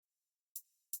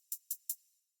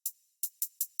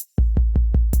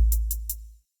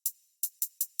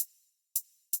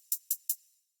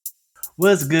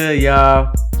What's good,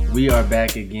 y'all? We are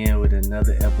back again with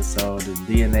another episode of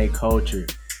DNA Culture.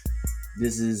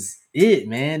 This is it,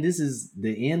 man. This is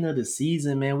the end of the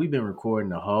season, man. We've been recording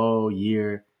the whole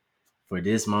year for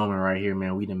this moment right here,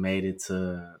 man. We done made it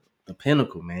to the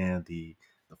pinnacle, man. The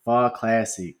Fall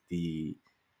Classic, the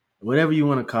whatever you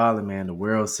want to call it, man. The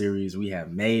World Series. We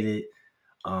have made it.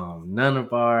 None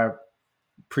of our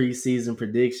preseason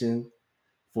prediction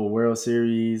for World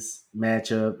Series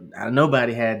matchup.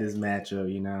 Nobody had this matchup,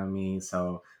 you know what I mean?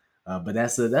 So, but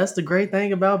that's the great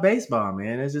thing about baseball,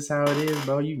 man. That's just how it is,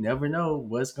 bro. You never know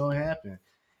what's gonna happen,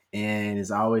 and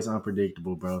it's always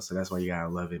unpredictable, bro. So that's why you gotta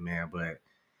love it, man. But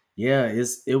yeah,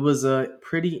 it was a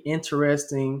pretty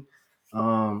interesting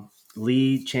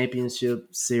league championship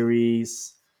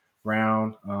series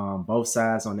round. Both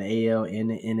sides on the AL and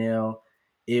the NL.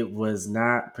 It was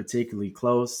not particularly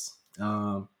close.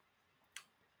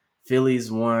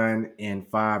 Phillies won in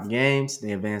 5 games.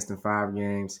 They advanced in 5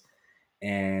 games,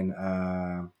 and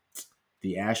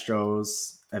the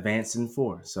Astros advanced in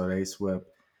four. So they swept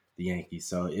the Yankees.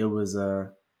 So it was I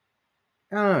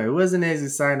don't know. It wasn't as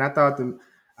exciting. I think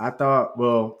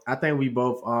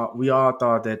we all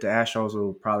thought that the Astros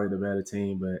were probably the better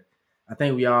team, but I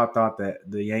think we all thought that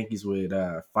the Yankees would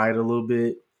fight a little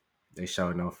bit. They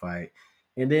showed no fight,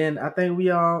 and then I think we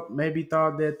all maybe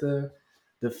thought that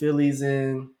the Phillies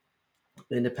and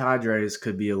the Padres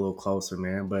could be a little closer,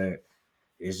 man. But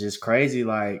it's just crazy,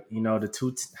 like the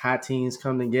two hot teams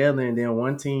come together, and then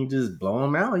one team just blow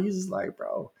them out. You just like,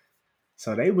 bro.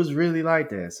 So they was really like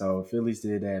that. So Phillies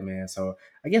did that, man. So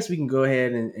I guess we can go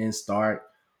ahead and start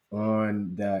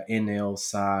on the NL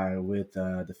side with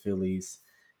the Phillies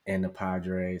and the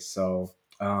Padres. So,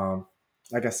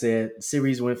 like I said, the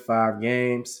series went 5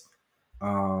 games.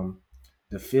 Um,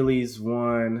 the Phillies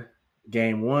won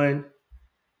game one.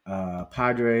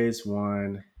 Padres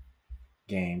won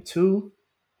game two.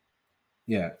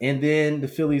 Yeah, and then the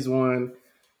Phillies won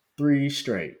three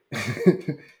straight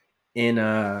in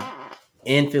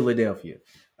in Philadelphia.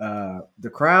 The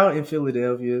crowd in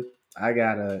Philadelphia, I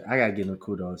gotta give them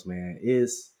kudos, man.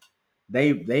 Is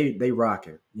they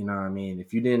rocking. You know what I mean?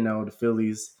 If you didn't know, the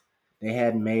Phillies they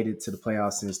hadn't made it to the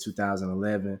playoffs since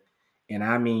 2011, and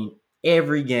I mean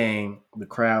every game the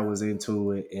crowd was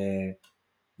into it, and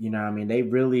what I mean they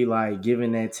really like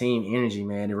giving that team energy,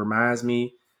 man. It reminds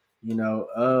me,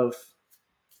 of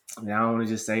and I don't want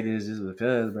to just say this just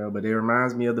because, bro, but it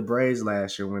reminds me of the Braves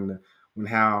last year when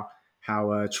how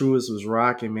Truist was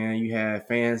rocking, man. You had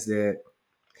fans that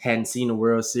hadn't seen the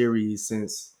World Series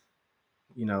since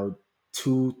you know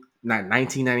two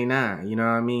 1999. You know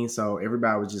what I mean? So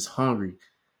everybody was just hungry.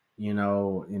 In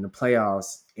the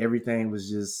playoffs, everything was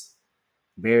just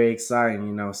very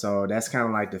exciting. So that's kind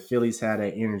of like the Phillies had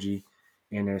that energy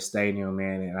in their stadium,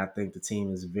 man, and I think the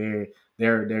team is they're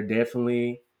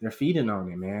definitely they're feeding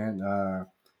on it, man.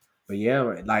 But yeah,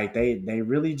 like they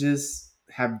really just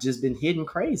have just been hitting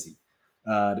crazy.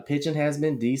 The pitching has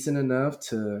been decent enough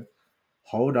to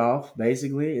hold off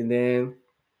basically, and then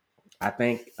I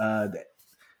think the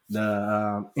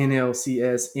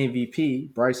NLCS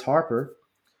MVP Bryce Harper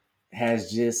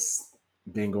has just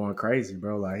been going crazy,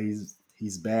 bro. Like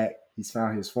he's back, he's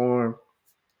found his form,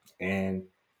 and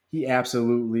he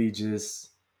absolutely just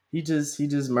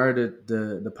murdered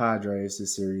the Padres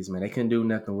this series, man. They couldn't do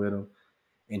nothing with him,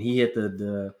 and he hit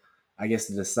the I guess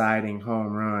the deciding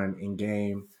home run in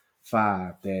Game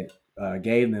 5 that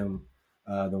gave them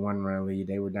the 1-run lead.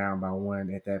 They were down by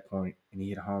one at that point, and he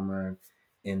hit a home run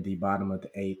in the bottom of the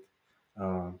eighth.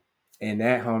 Um, and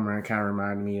that home run kind of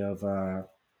reminded me of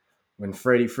when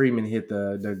Freddie Freeman hit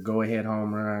the go ahead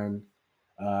home run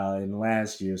in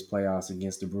last year's playoffs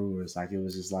against the Brewers. Like it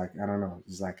was just like I don't know,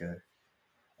 just like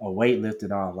a weight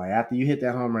lifted off. Like after you hit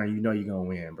that home run, you know you're gonna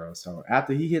win, bro. So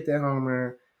after he hit that home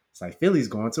run, it's like Philly's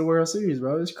going to the World Series,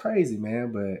 bro. It's crazy,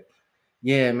 man. But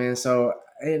yeah, man. So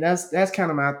hey, that's kind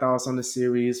of my thoughts on the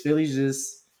series. Philly's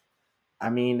just, I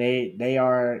mean,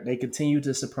 they continue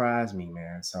to surprise me,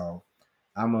 man. So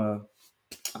I'm a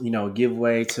give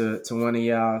way to one of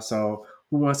y'all. So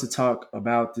who wants to talk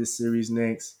about this series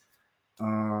next?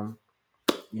 Um,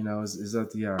 it's up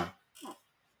to y'all.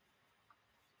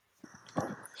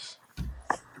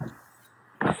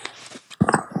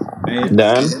 Man,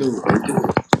 Done? let's do it.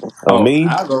 On Oh, me?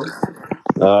 I'll go.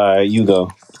 All right, you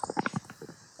go.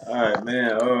 All right,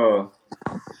 man.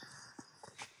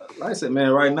 Like I said,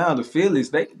 man, right now the Phillies,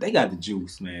 they got the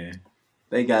juice, man.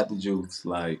 They got the juice.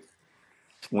 Like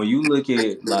when you look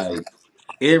at like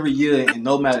every year, and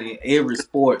no matter in every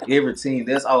sport, every team,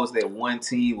 there's always that one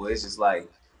team where it's just like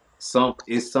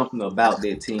it's something about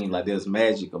that team. Like there's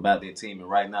magic about that team, and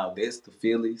right now that's the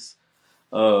Phillies.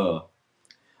 Uh,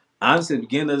 honestly,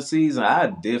 beginning of the season, I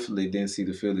definitely didn't see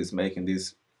the Phillies making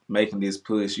this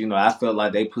push. I felt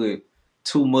like they put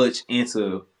too much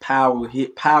into power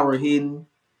hitting.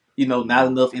 Not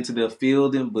enough into their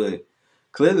fielding, but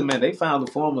clearly, man, they found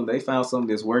the formula. They found something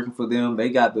that's working for them. They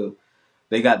got the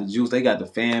juice. They got the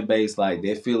fan base, like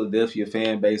that Philadelphia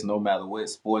fan base. No matter what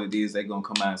sport it is, they gonna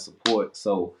come out and support.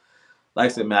 So,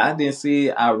 like I said, man, I didn't see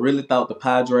it. I really thought the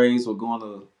Padres were going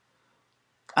to.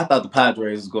 I thought the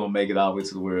Padres was gonna make it all the way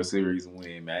to the World Series and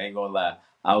win, man. I ain't gonna lie.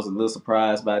 I was a little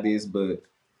surprised by this, but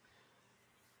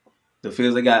the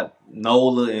Phillies, they got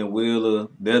Nola and Wheeler.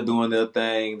 They're doing their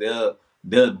thing.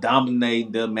 They're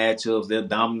dominating their matchups. They're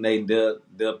dominating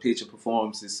their pitching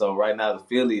performances. So right now, the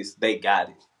Phillies, they got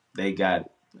it. They got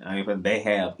it. I mean, they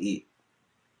have it.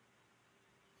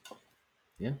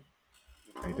 Yeah,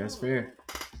 I think that's fair.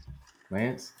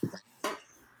 Lance,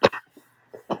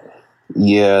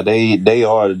 Yeah, they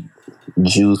are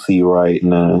juicy right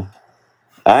now.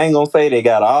 I ain't gonna say they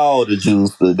got all the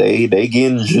juice, but they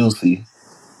getting juicy.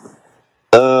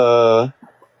 Uh,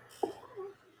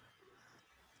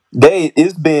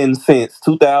 it's been since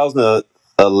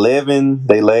 2011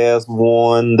 they last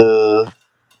won the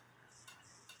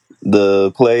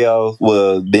playoffs.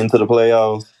 Well, been to the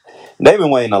playoffs. They've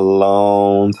been waiting a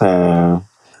long time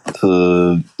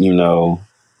to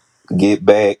get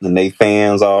back, and they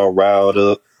fans all riled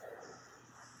up.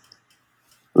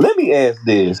 Let me ask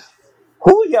this: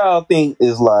 who y'all think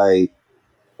is like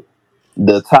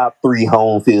the top three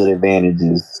home field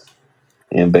advantages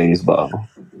in baseball?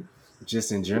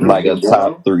 just in Like general, a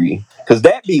top three, because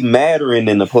that be mattering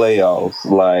in the playoffs.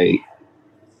 Like,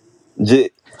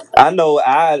 just, I know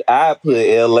I put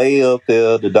LA up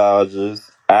there, the Dodgers.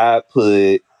 I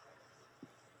put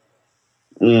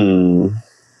mm,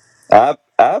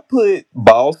 I put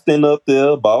Boston up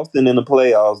there. Boston in the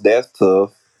playoffs. That's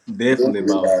tough. Definitely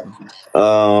Boston.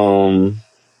 Um,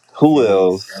 who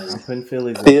else? Phillies. I'm putting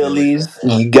Phillies up there. Phillies.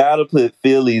 You gotta put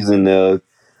Phillies in there.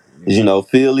 Yeah,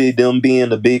 Philly, them being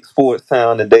the big sports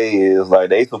town that they is, like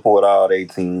they support all their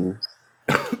teams.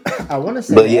 I want to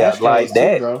say But the yeah, like Astros too,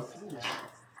 that. bro.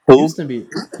 Who?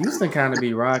 Houston kind of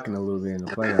be rocking a little bit in the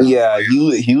playoffs. Yeah,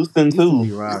 Houston Houston too.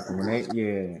 be rocking when they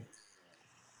yeah,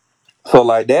 So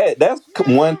like that's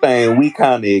one thing we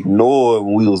kind of ignored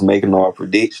when we was making our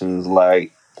predictions.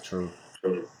 Like true.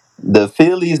 the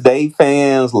Phillies, they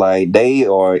fans, like they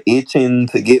are itching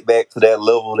to get back to that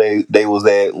level they was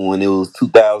at when it was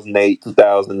 2008,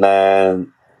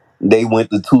 2009. They went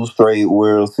to two straight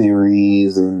World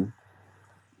Series and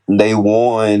they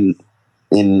won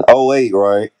in '08,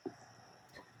 right?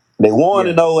 They won in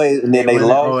Yeah, '08 and then they they went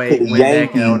in lost to '08, the went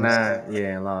back in Yankees. '09.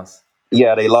 Yeah, and lost.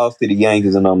 Yeah, they lost to the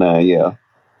Yankees in '09, yeah.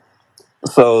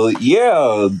 So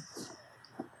yeah,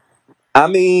 I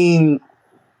mean,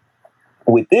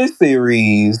 with this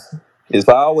series, it's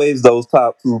always those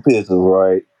top two pitchers,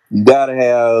 right? You gotta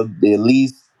have at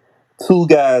least two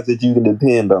guys that you can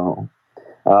depend on.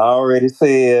 I already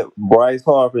said Bryce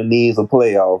Harper needs a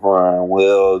playoff run.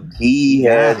 Well, He he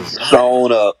has got it.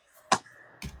 shown up.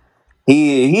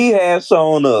 He has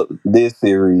shown up this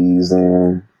series,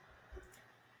 and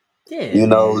Yeah,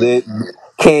 man.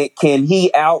 that can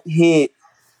he out hit?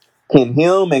 Can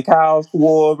him and Kyle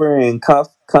Schwarber and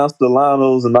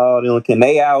Castellanos and all them, can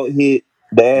they out hit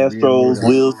the The real Astros? world.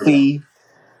 We'll see.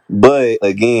 But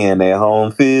again, at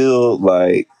home field,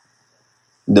 like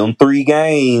them 3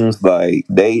 games, like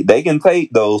they can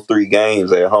take those 3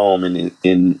 games at home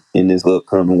in this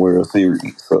upcoming World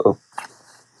Series. So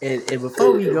And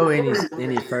before we go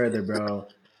any further, bro,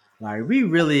 like we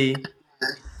really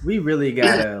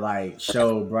gotta like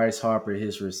show Bryce Harper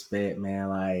his respect, man.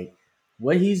 Like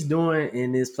what he's doing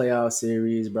in this playoff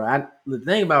series, bro. The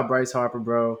thing about Bryce Harper,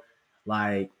 bro,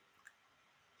 like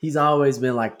he's always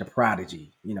been like the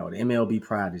prodigy, the MLB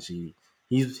prodigy.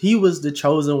 He was the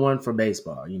chosen one for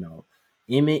baseball.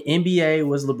 NBA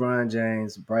was LeBron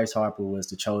James. Bryce Harper was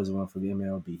the chosen one for the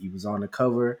MLB. He was on the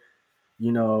cover,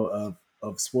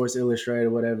 of Sports Illustrated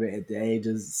or whatever at the age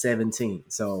of 17.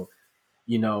 So,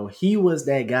 he was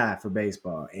that guy for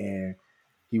baseball. And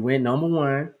he went number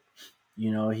one.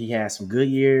 He had some good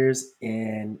years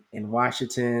in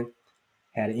Washington,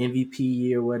 had an MVP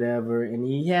year, whatever, and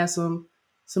he had some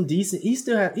decent.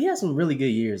 He had some really good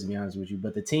years, to be honest with you.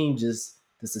 But the team just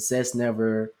the success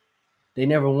never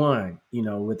won,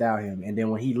 without him. And then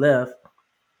when he left,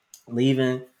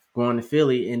 leaving, going to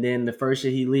Philly, and then the first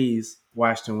year he leaves,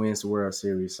 Washington wins the World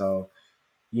Series. So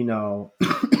you know,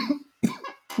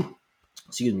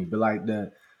 excuse me, but like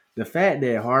the fact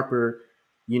that Harper,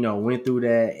 went through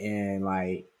that and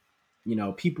like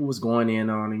people was going in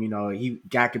on him. He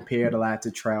got compared a lot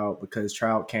to Trout because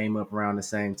Trout came up around the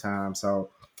same time. So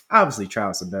Obviously,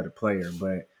 Trout's a better player,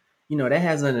 but that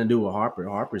has nothing to do with Harper.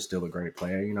 Harper's still a great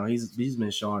player. He's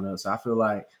been showing up. So I feel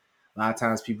like a lot of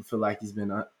times people feel like he's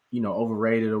been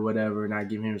overrated or whatever, not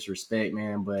giving him his respect,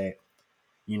 man. But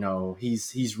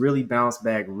he's really bounced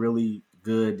back really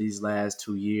good these last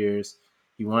 2 years.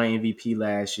 He won MVP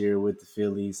last year with the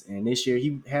Phillies, and this year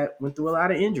he went through a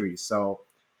lot of injuries, so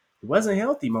he wasn't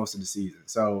healthy most of the season.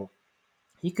 So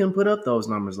he couldn't put up those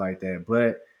numbers like that.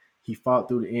 But he fought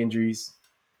through the injuries,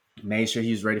 made sure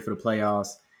he was ready for the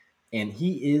playoffs, and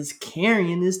he is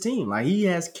carrying this team. Like he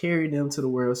has carried them to the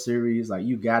World Series. Like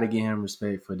you got to give him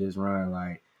respect for this run.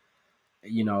 Like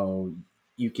you know,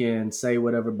 you can say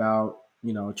whatever about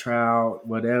Trout,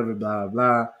 whatever, blah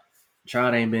blah.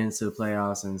 Trout ain't been to the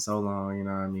playoffs in so long. You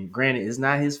know what I mean? Granted, it's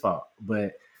not his fault,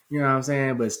 but you know what I'm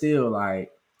saying. But still,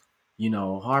 like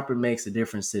Harper makes a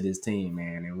difference to this team,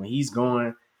 man. And when he's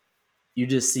going, you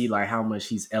just see like how much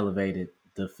he's elevated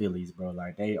the Phillies, bro.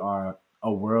 Like they are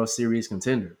a World Series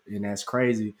contender, and that's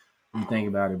crazy when you think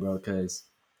about it, bro. Because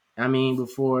I mean,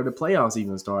 before the playoffs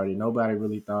even started, nobody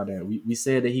really thought that. We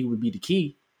said that he would be the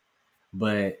key,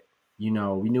 but we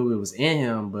knew it was in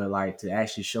him. But like to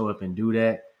actually show up and do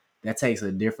that, that takes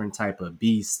a different type of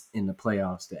beast in the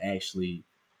playoffs to actually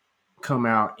come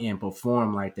out and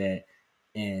perform like that.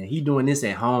 And he doing this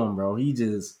at home, bro. He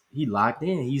locked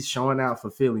in. He's showing out for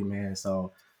Philly, man.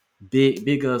 So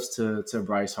big ups to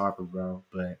Bryce Harper, bro.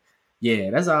 But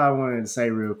yeah, that's all I wanted to say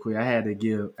real quick. I had to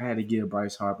give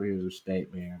Bryce Harper his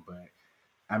respect, man. But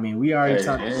I mean, we already Hey,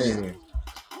 talked. and Yeah,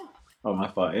 oh my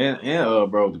fault. And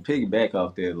bro, to piggyback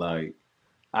off that, like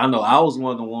I know I was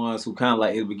one of the ones who kind of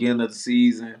like at the beginning of the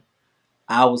season,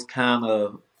 I was kind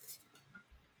of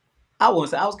I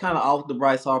wouldn't say I was kind of off the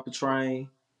Bryce Harper train,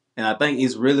 and I think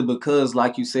it's really because,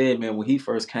 like you said, man, when he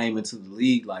first came into the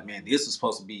league, like man, this was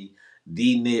supposed to be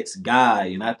the next guy,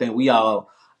 and I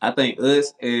think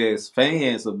us as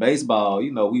fans of baseball,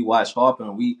 we watch Harper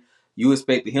and you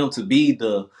expected him to be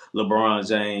the LeBron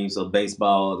James of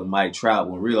baseball, the Mike Trout.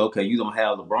 When really, okay, you don't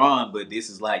have LeBron, but this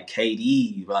is like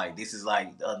KD, like this is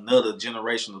like another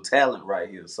generational talent right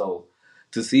here. So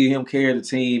to see him carry the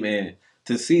team and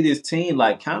to see this team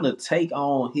like kind of take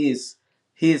on his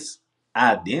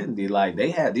identity. Like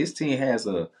this team has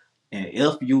an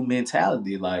FU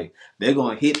mentality. Like they're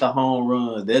gonna hit the home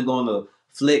runs, they're gonna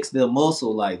flex their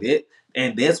muscle like that.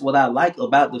 And that's what I like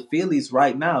about the Phillies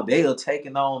right now. They are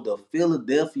taking on the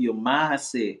Philadelphia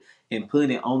mindset and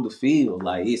putting it on the field.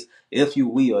 Like it's FU,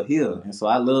 we are here. And so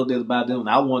I love that about them. And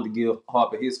I wanted to give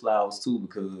Harper his flowers too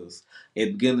because at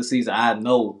the beginning of the season, I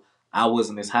know I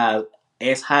wasn't as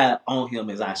high on him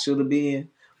as I should have been. yeah.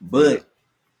 But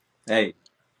hey,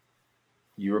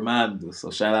 you reminded us.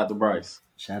 So shout out to Bryce.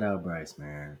 Shout out Bryce,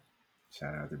 man.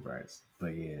 Shout out to Bryce.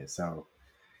 But yeah, so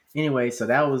anyway, so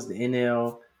that was the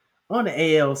NL. On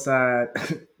the AL side,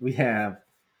 we have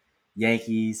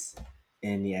Yankees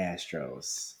and the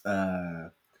Astros.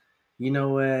 You know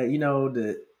what?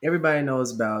 The everybody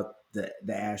knows about the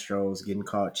Astros getting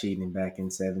caught cheating back in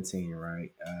 17,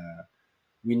 right?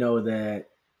 We know that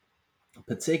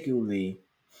particularly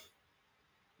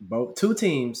both two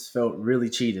teams felt really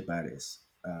cheated by this.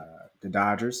 The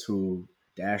Dodgers, who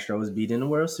the Astros beat in the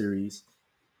World Series,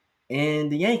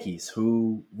 and the Yankees,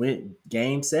 who went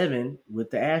Game 7 with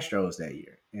the Astros that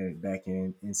year, back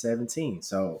in 17.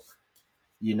 So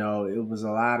it was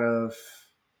a lot of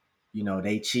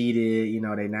they cheated.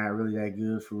 They're not really that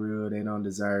good for real. They don't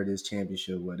deserve this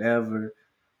championship, whatever,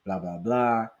 blah, blah,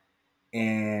 blah.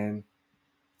 And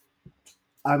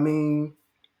I mean,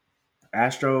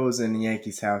 Astros and the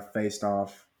Yankees have faced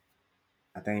off,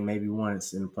 I think maybe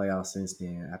once in the playoffs since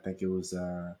then. I think it was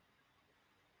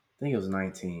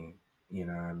 19, you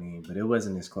know what I mean? But it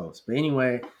wasn't as close. But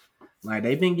anyway, like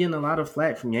they've been getting a lot of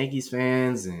flack from Yankees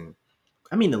fans and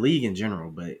I mean the league in general,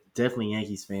 but definitely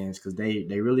Yankees fans because they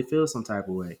really feel some type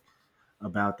of way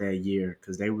about that year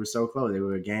because they were so close. They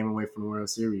were a game away from the World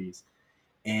Series.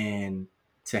 And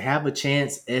to have a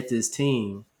chance at this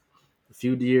team a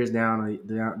few years down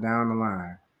the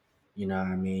line, you know what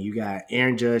I mean? You got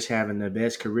Aaron Judge having the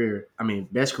best career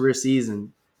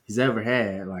season he's ever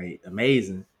had, like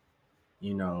amazing,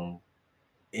 you know,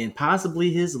 and possibly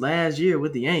his last year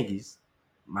with the Yankees,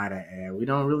 might I add. We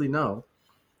don't really know.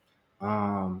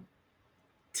 Um,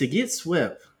 to get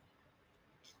swept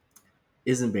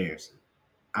is embarrassing.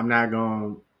 I'm not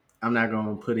going I'm not going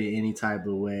to put it any type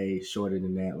of way shorter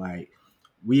than that. Like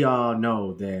we all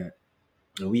know that,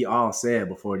 and we all said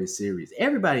before this series,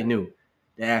 everybody knew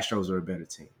the Astros were a better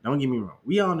team. Don't get me wrong.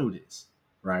 We all knew this,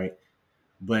 right?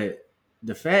 But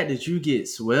the fact that you get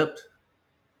swept,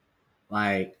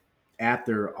 like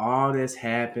after all that's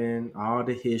happened, all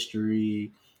the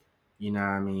history, You know what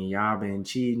I mean? Y'all been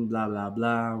cheating, blah blah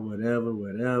blah, whatever,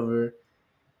 whatever.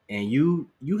 And you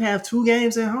have 2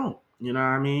 games at home. You know what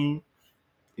I mean?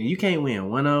 And you can't win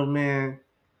one of them, man,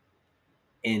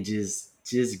 and just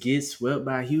get swept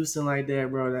by Houston like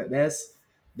that, bro.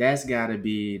 That's got to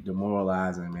be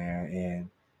demoralizing, man. And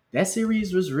that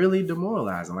series was really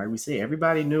demoralizing. Like we said,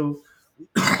 everybody knew,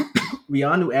 we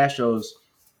all knew Astros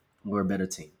were a better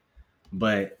team.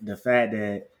 But the fact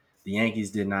that the Yankees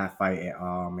did not fight at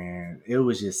all, man, it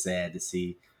was just sad to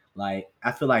see. Like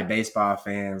I feel like baseball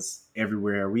fans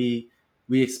everywhere, we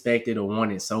expected or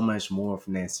wanted so much more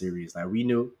from that series. Like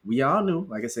we all knew,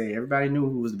 like I said, everybody knew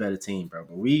who was the better team, bro.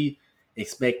 But we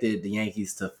expected the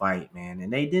Yankees to fight, man,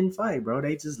 and they didn't fight, bro.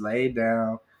 They just laid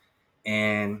down,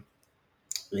 and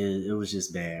it was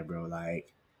just bad, bro.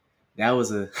 Like that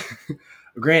was a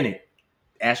granted,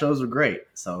 Astros were great,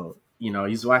 so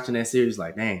he's watching that series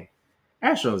like, dang,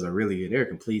 Astros are really good. They're a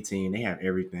complete team. They have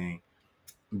everything.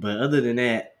 But other than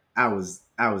that, I was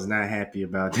not happy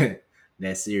about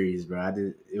that series, bro. I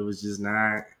did. It was just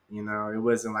not. It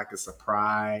wasn't like a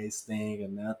surprise thing or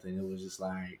nothing. It was just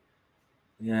like,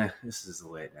 yeah, this is a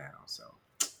letdown. So,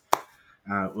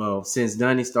 well, since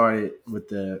Dunny started with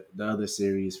the other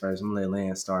series first, I'm gonna let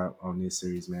Lance start on this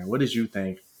series, man. What did you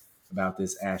think about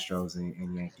this Astros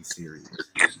and Yankees series?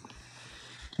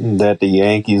 That the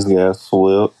Yankees got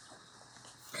swept,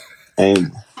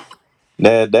 and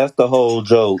that's the whole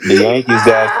joke. The Yankees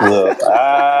got swept.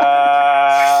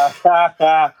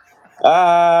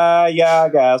 Y'all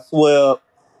got swept.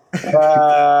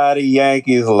 The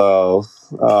Yankees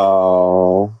lost.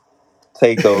 Oh,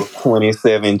 take those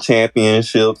 27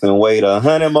 championships and wait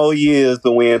 100 more years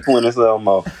to win 27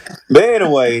 more. But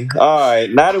anyway, all right.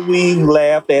 Now that we've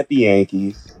laughed at the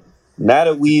Yankees, now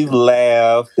that we've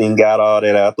laughed and got all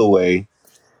that out the way,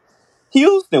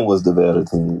 Houston was the better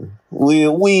team.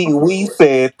 We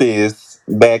said this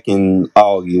back in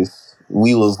August.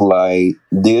 We was like,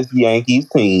 this Yankees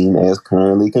team, as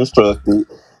currently constructed,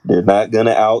 they're not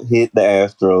gonna out hit the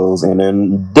Astros, and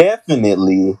they're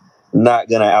definitely not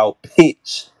gonna out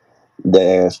pitch the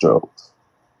Astros.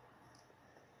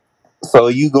 So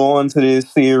you go into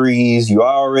this series, you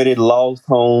already lost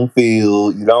home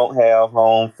field. You don't have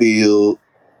home field.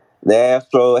 The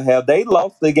Astros, have they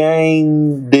lost the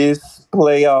game this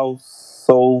playoffs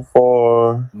so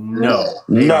far? No,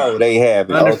 they No, are they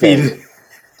haven't. Okay. undefeated.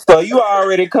 So you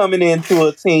already coming into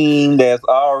a team that's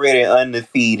already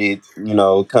undefeated,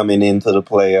 coming into the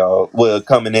playoff, well,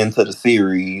 coming into the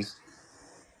series.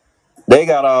 They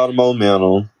got all the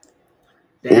momentum.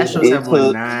 The It, Astros it have won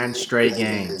took 9 straight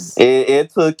games it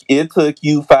took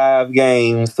you 5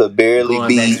 games to barely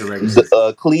going back beat to the regular season.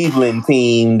 a Cleveland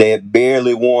team that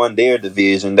barely won their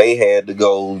division. They had to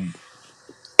go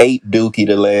 8 Dookie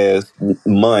the last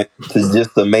month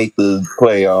to make the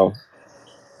playoffs.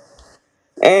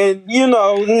 And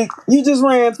you just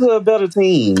ran to a better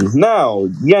team. Now,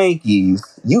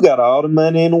 Yankees, you got all the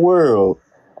money in the world.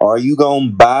 Are you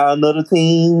gonna buy another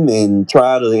team and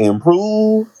try to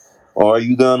improve? Or are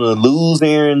you gonna lose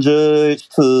Aaron Judge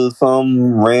to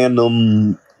some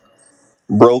random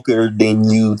broker than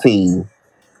you team?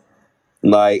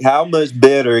 Like, how much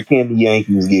better can the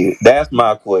Yankees get? That's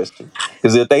my question.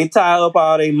 Because if they tie up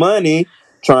all their money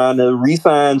trying to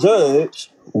re-sign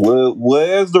Judge,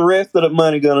 where's the rest of the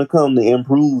money gonna come to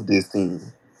improve this team?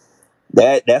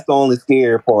 That's the only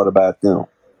scary part about them.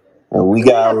 And we But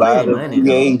they got a got plenty lot of of money, free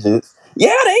though. agents.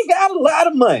 Yeah, they got a lot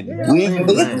of money. They got plenty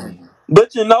of money.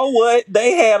 But you know what?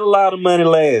 They had a lot of money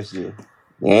last year,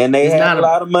 and they It's had not a a.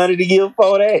 lot of money to give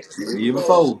for that, The year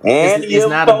before. and the It's year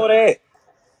not a. before that.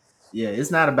 Yeah,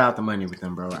 it's not about the money with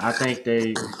them, bro. I think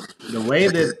the way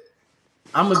that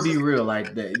I'm gonna be real,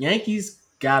 like the Yankees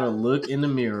gotta look in the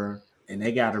mirror and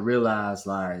they gotta realize,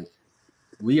 like,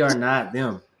 we are not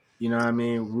them. You know what I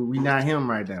mean? We not him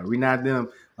right now. We not them.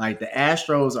 Like the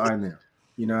Astros are them.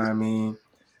 You know what I mean?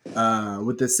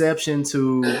 With the exception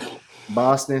to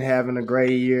Boston having a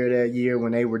great year that year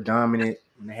when they were dominant,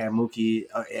 when they had Mookie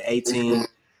at 18.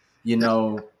 You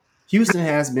know, Houston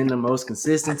has been the most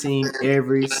consistent team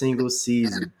every single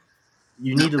season.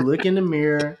 You need to look in the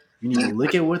mirror. You need to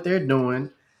look at what they're doing,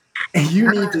 and you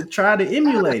need to try to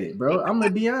emulate it, bro. I'm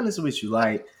gonna be honest with you.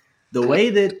 Like the way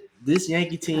that this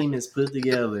Yankee team is put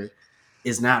together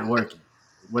is not working.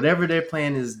 Whatever their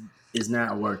plan is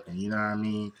not working. You know what I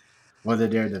mean? Whether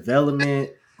their development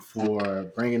for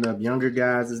bringing up younger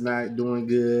guys is not doing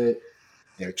good,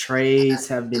 their trades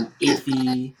have been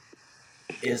iffy.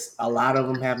 It's a lot of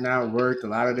them have not worked. A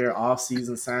lot of their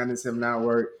off-season signings have not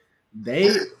worked. They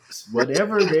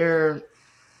whatever their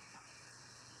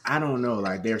I don't know,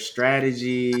 like their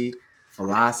strategy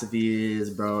philosophy is,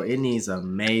 bro, it needs a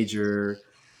major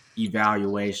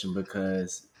evaluation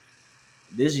because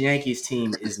this Yankees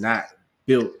team is not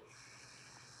built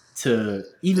to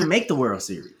even make the World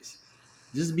Series.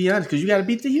 Just to be honest, because you got to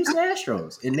beat the Houston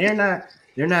Astros, and they're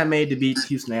not made to beat the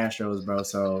Houston Astros, bro.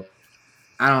 So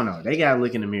I don't know. They got to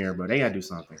look in the mirror, bro. They got to do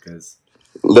something because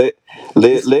Let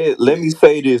this. let me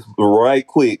say this right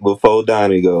quick before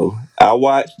Donnie go. I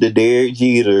watched the Derek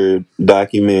Jeter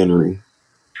documentary,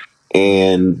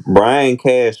 and Brian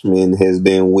Cashman has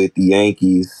been with the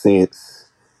Yankees since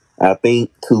I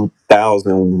think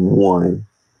 2001.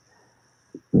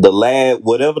 The last,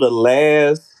 whatever the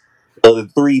last of the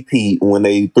three-peat, when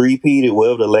they three-peated,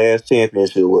 whatever the last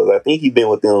championship was, I think he's been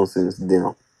with them since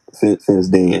then. Since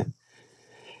then,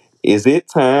 is it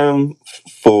time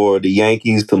for the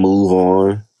Yankees to move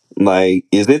on? Like,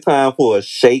 is it time for a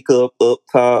shake-up up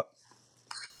top?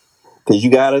 Because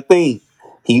you got to think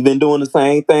he's been doing the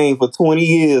same thing for 20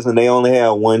 years, and they only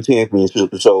have one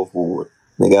championship to show for it.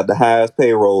 They got the highest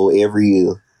payroll every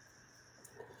year.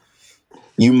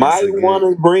 You That's might a want good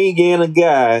to bring in a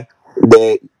guy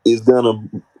that is gonna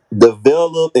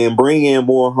develop and bring in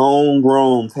more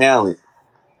homegrown talent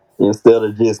instead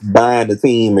of just buying the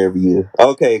team every year.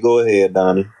 Okay, go ahead,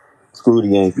 Donnie. Screw the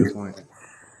good Yankees. point.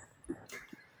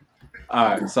 All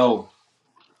right. So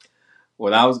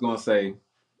what I was gonna say,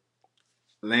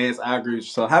 Lance, I agree with you.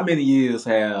 So how many years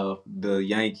have the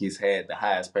Yankees had the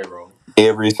highest payroll?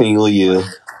 Every single year.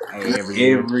 Like every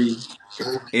year. Every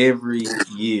every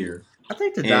year. I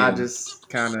think the And Dodgers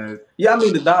kind of yeah, I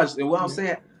mean the Dodgers. And what I'm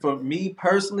saying, for me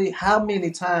personally, how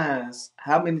many times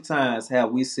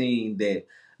have we seen that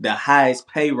the highest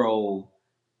payroll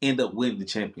end up winning the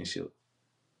championship?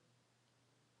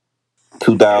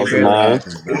 it barely 2009.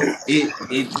 happens, bro. It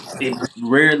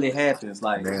rarely happens.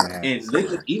 It Like, barely and happens.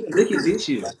 look at this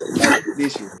year. Like, look at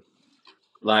this year.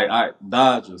 Like, all right,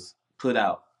 Dodgers put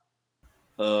out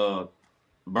uh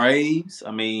Braves.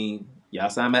 I mean, y'all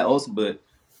signed Matt Olson, but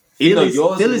even though Phillies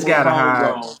yours is Phillies more got a high.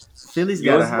 homegrown, Phillies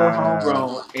got a yours is more high.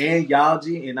 homegrown, and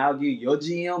and I'll give you, your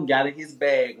GM got in his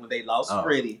bag when they lost Oh,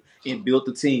 Freddie and built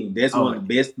the team. That's one oh, of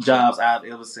the best jobs I've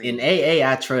ever in seen. AA,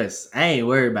 I trust. I ain't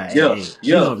worried about Yeah, AA. We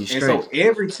yeah. gonna be And straight. so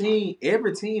every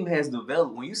team has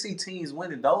developed. When you see teams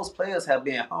winning, those players have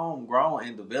been homegrown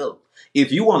and developed.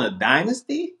 If you want a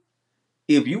dynasty,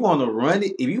 if you want to run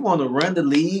it, if you want to run the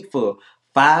league for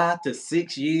 5 to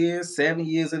 6 years, 7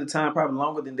 years at a time, probably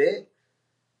longer than that,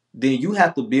 then you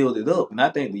have to build it up. And I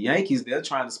think the Yankees, they're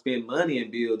trying to spend money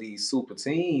and build these super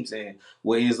teams. And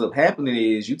what ends up happening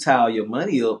is you tie your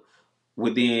money up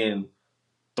within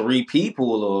three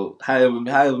people or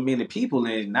however many people,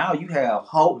 and now you have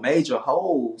major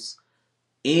holes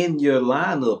in your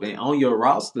lineup and on your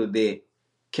roster that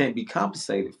can't be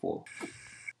compensated for.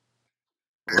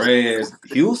 Whereas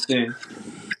Houston,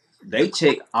 they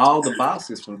check all the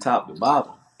boxes from top to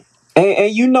bottom.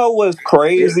 And you know what's It,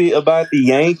 crazy about the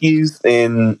Yankees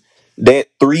and that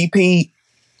three-peat?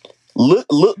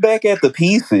 Look back at the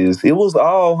pieces. It was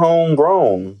all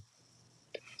homegrown.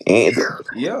 And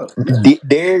yeah,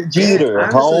 Derek and Jeter,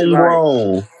 honestly, like,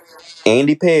 homegrown.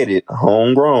 Andy Pettit,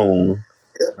 homegrown.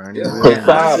 Bernie yeah, and honestly,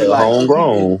 Williams, Posada, like, you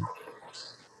can, homegrown.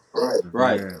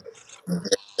 right. Rivera.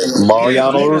 And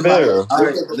Mariano even like, Rivera. all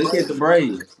right, look at the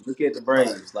Braves. Look at the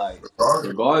Braves. Like,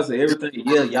 regardless of everything,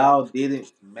 yeah, y'all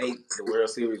didn't make the World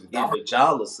Series again, but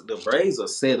the Braves are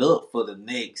set up for the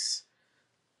next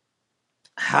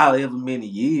however many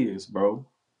years, bro.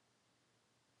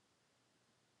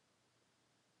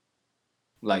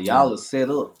 Like, Yeah, y'all are set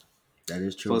up that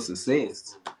is for true.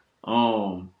 success.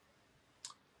 Um,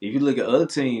 if you look at other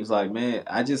teams, like, man,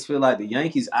 I just feel like the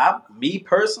Yankees. Me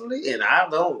personally, and I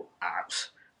don't.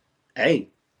 Hey,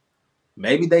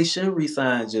 maybe they should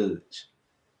resign Judge.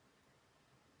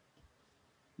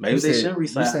 You Maybe they said should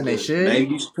you resign said they Judge. should.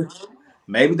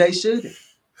 Maybe they shouldn't.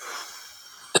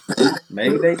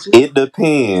 Maybe they should. It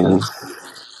depends.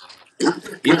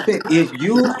 If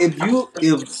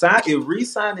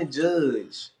re-signing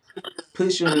Judge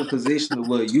puts you in a position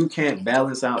where you can't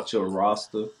balance out your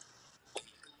roster,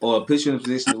 or puts you in a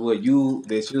position where you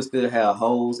still have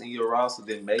holes in your roster,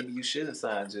 then maybe you shouldn't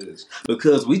sign Judge,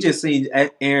 because we just seen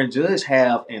Aaron Judge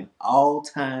have an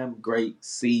all-time great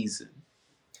season,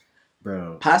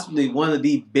 Bro, possibly one of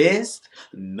the best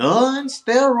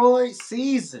non-steroid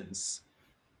seasons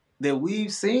that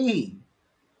we've seen,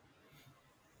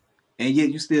 and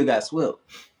yet you still got swept.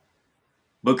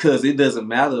 Because it doesn't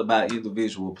matter about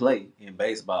individual play in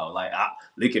baseball. Like,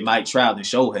 look at Mike Trout and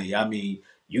Shohei. I mean,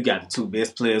 you got the two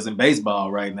best players in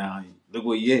baseball right now. Look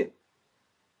where you at.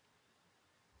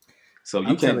 So you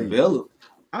I'm can't telling you, develop.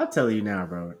 I'll tell you now,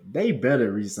 bro. They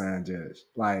better resign Judge.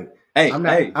 Like, Hey, hey,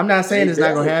 I'm not they saying it's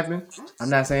not gonna better. happen. I'm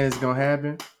not saying it's gonna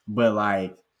happen, but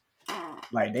like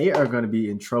they are gonna be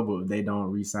in trouble if they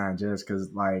don't resign Judge.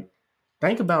 Because like,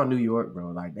 think about New York,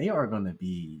 bro. Like, they are gonna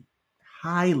be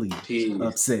highly Pissed.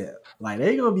 upset. Like,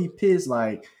 they gonna be pissed.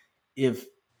 Like, if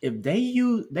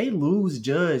they lose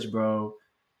Judge, bro,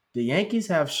 the Yankees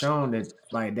have shown that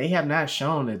like they have not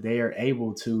shown that they are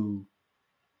able to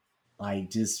like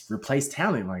just replace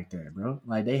talent like that, bro.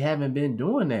 Like they haven't been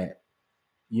doing that.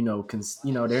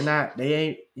 They're not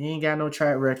they ain't got no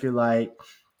track record like,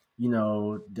 the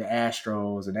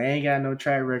Astros, and they ain't got no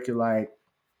track record like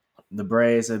the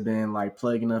Braves have been like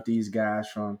plugging up these guys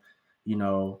from, you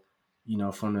know,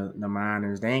 from the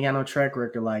minors. They ain't got no track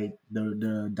record like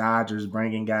the Dodgers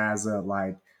bringing guys up.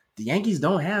 Like the Yankees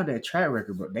don't have that track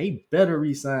record, bro. They better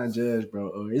resign Judge, bro,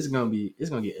 or it's gonna get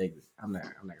ugly. I'm not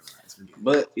gonna lie, it's gonna get ugly.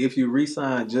 But if you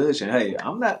resign Judge, and hey,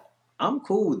 I'm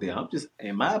cool with that. I'm just,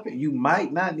 in my opinion, you may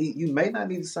not need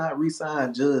to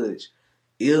resign Judge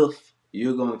if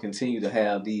you're going to continue to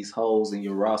have these holes in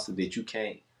your roster that you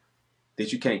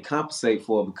can't compensate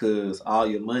for because all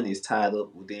your money is tied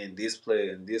up within this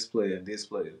player and this player and this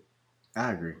player.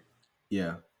 I agree.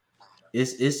 Yeah, it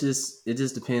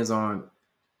just depends on,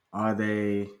 are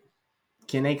they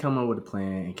can they come up with a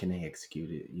plan and can they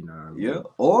execute it? You know what I Yeah. mean?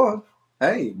 Or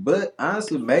hey, but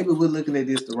honestly, maybe we're looking at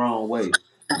this the wrong way.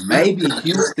 Maybe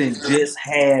Houston just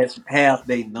has half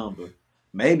their number.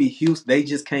 Maybe Houston they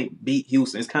just can't beat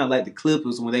Houston. It's kind of like the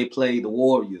Clippers when they played the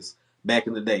Warriors back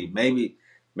in the day. Maybe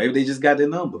they just got their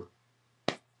number.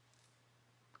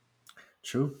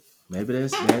 True. Maybe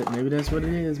that's what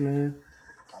it is, man.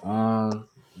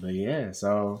 But yeah.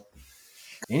 So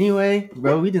anyway,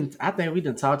 bro, we didn't. I think we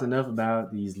didn't talked enough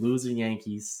about these loser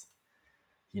Yankees.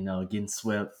 Getting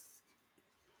swept.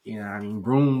 I mean,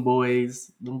 broom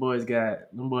boys. Them boys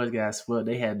got swept.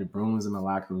 They had the brooms in the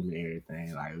locker room and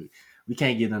everything. Like we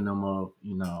can't get them no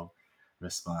more.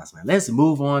 Response, man. Let's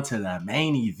move on to the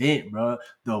main event, bro.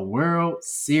 The World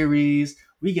Series.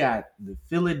 We got the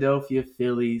Philadelphia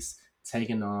Phillies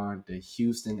taking on the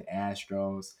Houston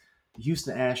Astros. The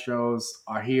Houston Astros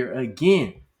are here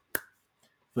again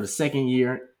for the second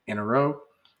year in a row.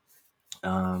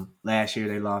 Last year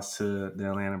they lost to the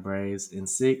Atlanta Braves in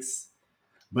six.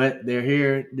 But they're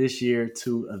here this year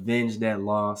to avenge that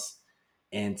loss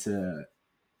and to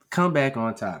come back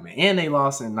on top, man. And they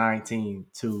lost in 19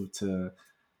 to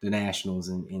the Nationals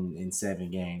in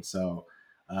 7 games. So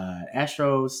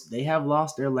Astros, they have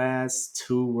lost their last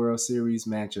 2 World Series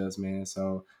matchups, man.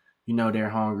 So they're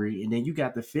hungry. And then you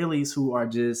got the Phillies, who are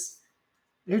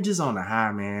they're just on the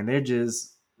high, man. They're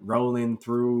just rolling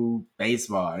through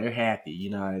baseball. They're happy.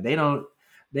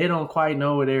 They don't quite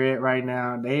know where they're at right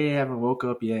now. They haven't woke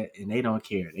up yet, and they don't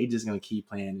care. They just gonna keep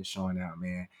playing and showing out,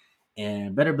 man.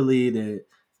 And better believe that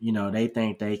they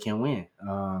think they can win.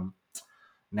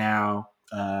 Now,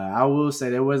 I will say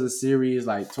there was a series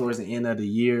like towards the end of the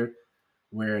year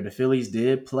where the Phillies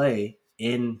did play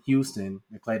in Houston.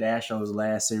 They played the Astros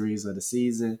last series of the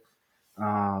season.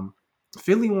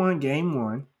 Philly won game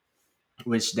 1,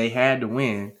 which they had to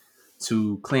win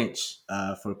to clinch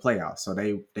for the playoffs. So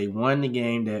they won the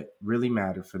game that really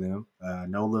mattered for them.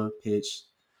 Nola pitched.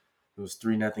 It was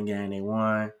 3-0 game. They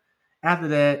won. After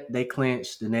that, they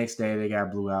clinched. The next day, they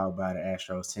got blew out by the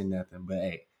Astros 10-0. But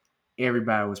hey,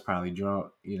 everybody was probably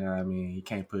drunk. You know what I mean? You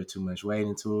can't put too much weight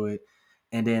into it.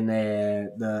 And then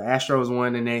the Astros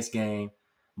won the next game.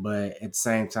 But at the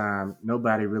same time,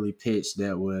 nobody really pitched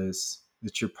that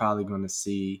you're probably going to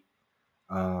see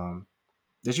um,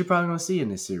 in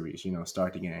this series,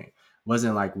 start the game.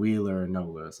 Wasn't like Wheeler or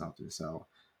Nola or something. So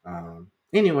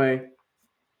anyway,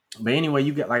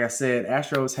 you got, like I said,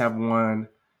 Astros have won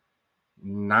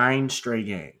 9 straight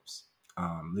games,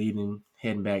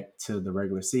 heading back to the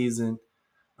regular season.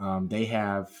 They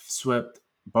have swept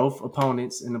both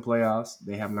opponents in the playoffs.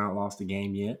 They have not lost a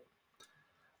game yet.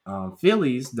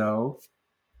 Phillies, though,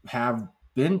 have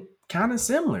been kind of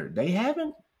similar. They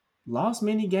haven't lost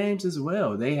many games as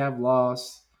well. They have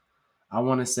lost, I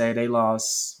want to say they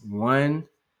lost one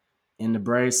in the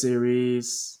Braves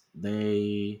series.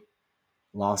 They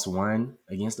lost one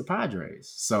against the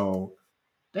Padres. So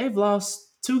they've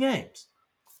lost 2 games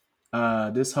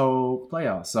this whole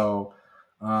playoff. So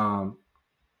um,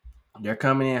 they're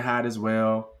coming in hot as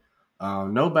well.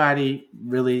 Nobody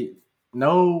really,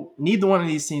 neither one of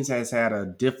these teams has had a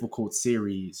difficult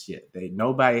series yet.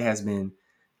 Nobody has been,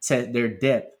 their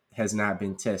depth has not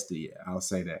been tested yet. I'll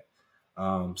say that.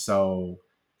 So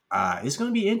it's going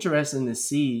to be interesting to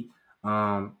see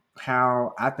how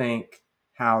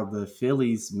the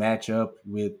Phillies match up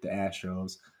with the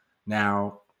Astros.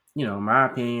 Now, my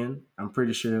opinion, I'm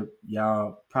pretty sure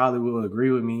y'all probably will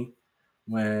agree with me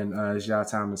when it's y'all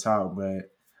time to talk.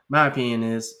 But my opinion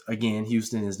is, again,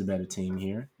 Houston is the better team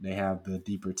here. They have the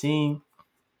deeper team.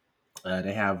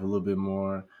 They have a little bit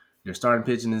more. Their starting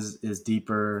pitching is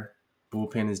deeper.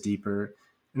 Bullpen is deeper.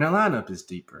 And their lineup is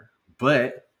deeper.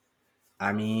 But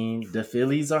I mean, the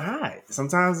Phillies are hot.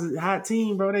 Sometimes a hot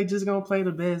team, bro, they just gonna play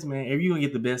the best, man. If you gonna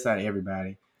get the best out of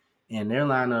everybody, and their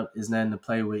lineup is nothing to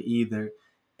play with either.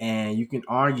 And you can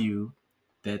argue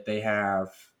that they have,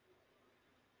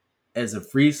 as of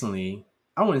recently,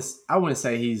 I wouldn't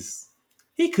say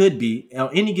he could be on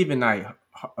any given night.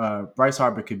 Bryce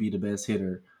Harper could be the best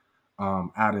hitter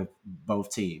out of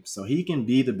both teams, so he can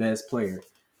be the best player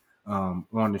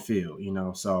on the field.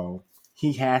 So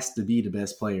he has to be the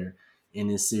best player in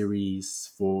this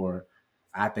series for,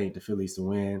 I think, the Phillies to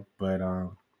win. But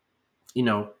you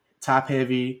know, top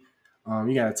heavy.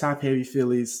 You got a top heavy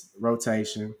Phillies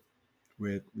rotation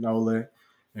with Nola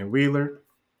and Wheeler.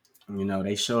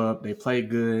 They show up, they play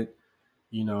good.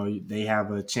 They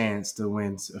have a chance to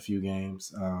win a few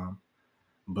games.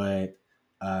 But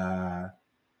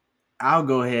I'll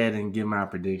go ahead and give my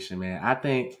prediction, man. I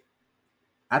think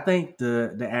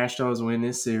the Astros win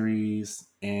this series,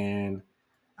 and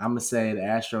I'm gonna say the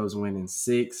Astros win in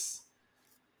six.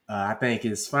 I think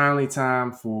it's finally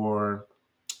time for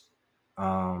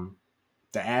um,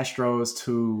 the Astros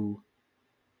to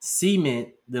cement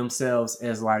themselves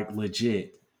as like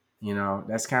legit.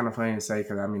 That's kind of funny to say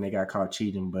because I mean they got caught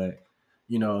cheating, but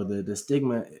the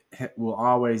stigma will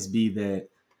always be that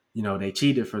they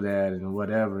cheated for that and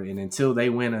whatever. And until they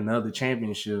win another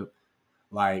championship,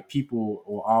 like people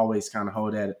will always kind of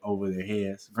hold that over their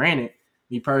heads. Granted,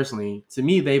 me personally, to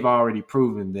me, they've already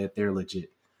proven that they're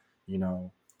legit.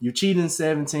 You cheat in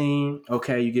 17,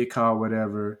 okay, you get caught,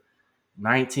 whatever.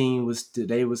 19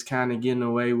 was kind of getting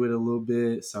away with a little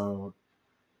bit, so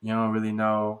you don't really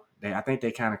know. I think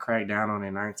they kind of cracked down on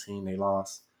it. 19, they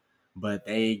lost, but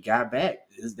they got back.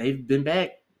 They've been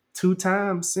back two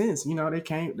times since. They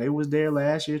came. They was there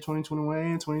last year, 2021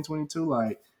 and 2022.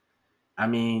 Like, I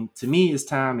mean, to me, it's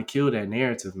time to kill that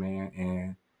narrative, man.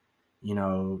 And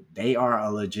they are a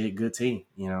legit good team.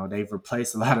 They've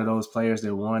replaced a lot of those players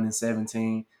that won in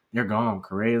 17. They're gone.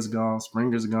 Correa's gone.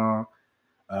 Springer's gone.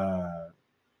 Uh,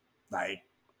 like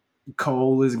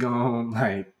Cole is gone.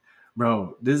 Like,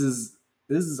 bro, this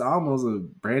is almost a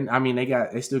brand. I mean,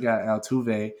 they still got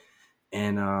Altuve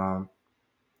and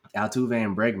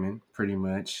Bregman pretty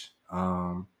much.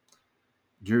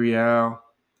 Gurriel,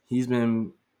 he's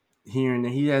been here and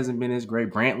he hasn't been as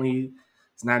great. Brantley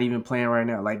is not even playing right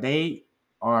now. Like they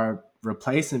are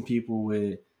replacing people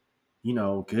with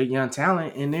good young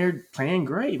talent, and they're playing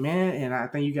great, man. And I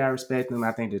think you gotta respect them.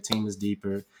 I think the team is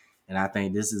deeper, and I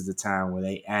think this is the time where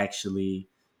they actually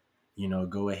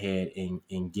go ahead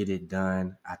and get it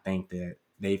done. I think that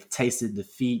they've tasted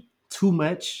defeat too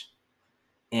much,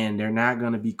 and they're not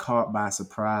going to be caught by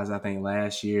surprise. I think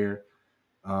last year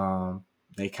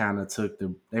they kind of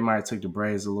they might have took the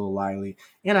Braves a little lightly,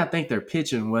 and I think their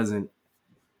pitching wasn't.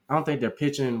 I don't think their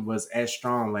pitching was as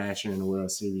strong last year in the World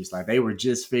Series. Like they were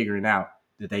just figuring out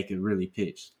that they could really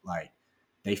pitch. Like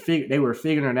they were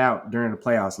figuring it out during the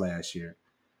playoffs last year.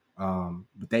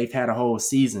 But they've had a whole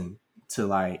season to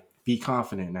like be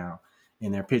confident now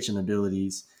in their pitching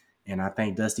abilities. And I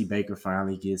think Dusty Baker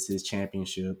finally gets his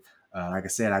championship. Like I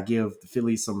said, I give the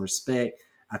Phillies some respect.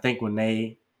 I think when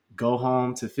they go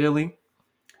home to Philly,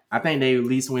 I think they at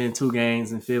least win two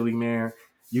games in Philly, man.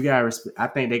 You got respect. I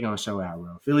think they're gonna show out,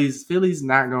 bro. Philly's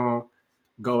not gonna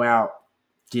go out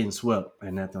getting swept or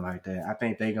nothing like that. I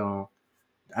think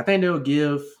they'll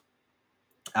give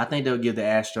the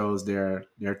Astros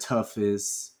their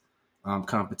toughest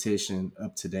competition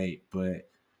up to date. But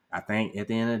I think at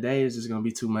the end of the day, it's just going to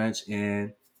be too much.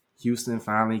 And Houston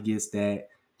finally gets that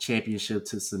championship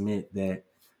to submit that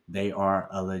they are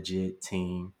a legit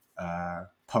team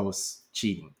post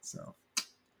cheating. So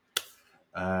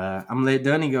I'm gonna let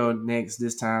Dunny go next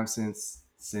this time since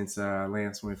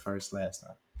Lance went first last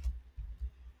time.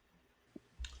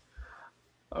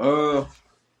 Uh,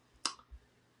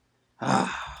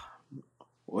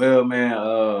 well, man.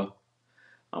 I'm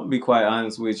gonna be quite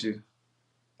honest with you.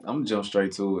 I'm gonna jump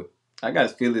straight to it. I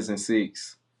got Phillies in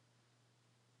six.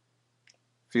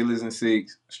 Phillies in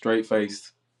six, straight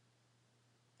faced.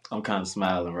 I'm kind of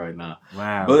smiling right now,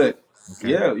 Wow. but Okay.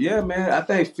 yeah, man. I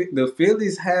think the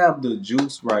Phillies have the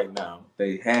juice right now.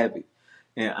 They have it,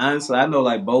 and honestly, I know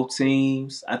like both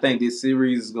teams. I think this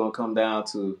series is gonna come down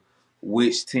to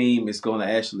which team is gonna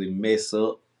actually mess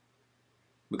up.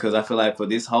 Because I feel like for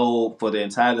the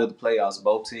entirety of the playoffs,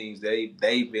 both teams they've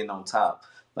been on top.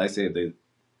 Like I said,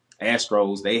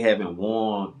 Astros, they haven't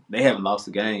won. They haven't lost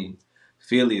a game.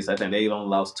 Phillies, I think they only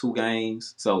lost 2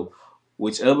 games. So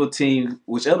whichever team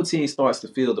starts to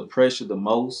feel the pressure the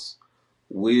most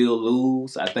will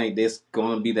lose. I think that's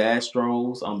going to be the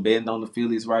Astros. I'm betting on the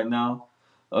Phillies right now.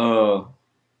 Uh,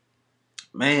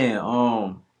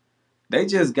 man, they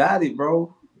just got it,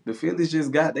 bro. The Phillies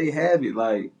just got. They have it.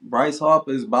 Like Bryce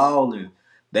Harper is balling.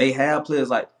 They have players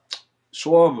like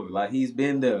Schwarber. Like he's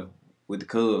been there with the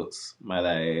Cubs, might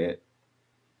I add.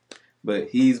 But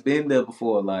he's been there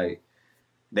before. Like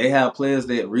they have players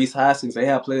that Reese Hoskins. They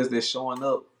have players that's showing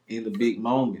up in the big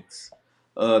moments.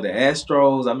 The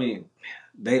Astros. I mean,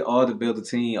 they are the better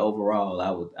team overall.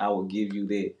 I would give you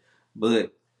that.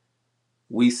 But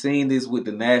we seen this with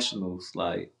the Nationals.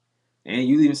 Like, and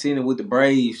you even seen it with the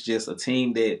Braves. Just a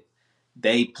team that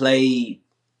they played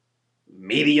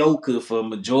mediocre for a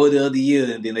majority of the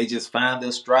year, and then they just find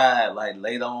their stride like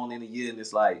later on in the year, and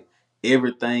it's like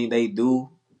everything they do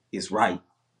is right.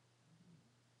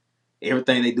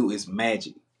 Everything they do is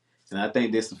magic. And I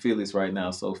think that's the Phillies right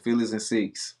now. So Phillies in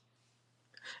 6.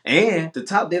 And to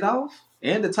top that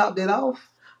off,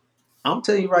 I'm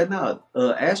telling you right now,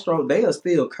 Astro, they are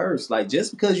still cursed. Like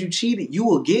just because you cheated, you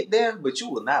will get there, but you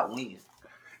will not win.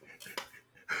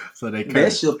 So they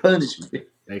That's curse. your punishment.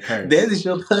 They That curse. is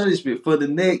your punishment for the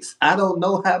next I don't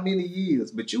know how many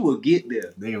years, but you will get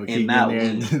there They gonna and keep getting not there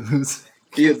and win. lose.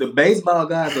 If the baseball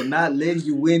guys are not letting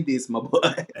you win this, my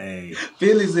boy. Hey,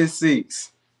 Phillies in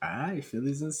 6. all right,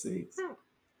 Phillies in 6.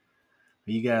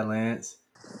 Who you got, Lance?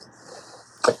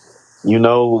 You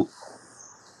know,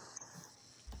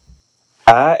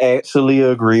 I actually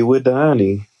agree with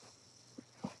Donnie.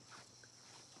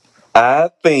 I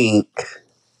think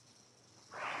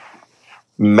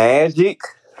magic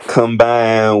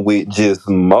combined with just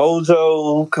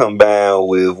mojo, combined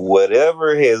with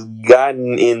whatever has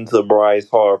gotten into Bryce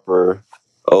Harper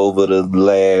over the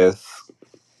last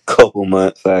couple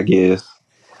months, I guess.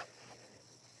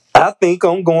 I think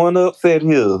I'm going to upset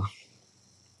here.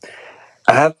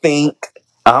 I think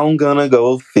I'm gonna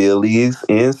go Phillies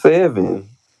in 7.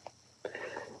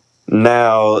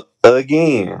 Now,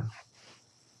 again,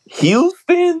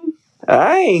 Houston,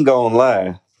 I ain't gonna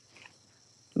lie.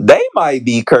 They might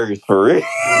be cursed for it.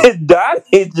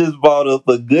 Donnie just brought up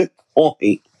a good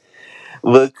point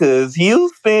because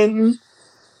Houston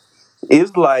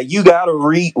is like you gotta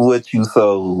reap what you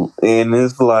sow, and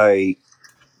it's like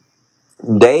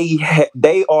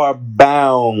they are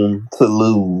bound to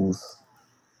lose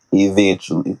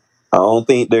eventually. I don't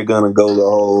think they're gonna go the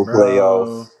whole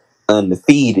playoffs Bro.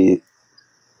 undefeated,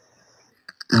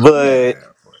 but Yeah,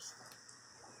 of course.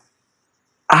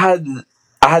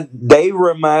 I, they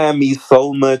remind me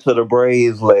so much of the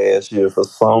Braves last year for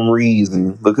some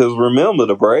reason. Because remember,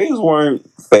 the Braves weren't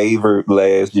favored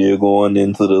last year going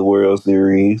into the World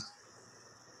Series.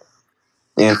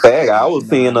 In fact, I was Nah,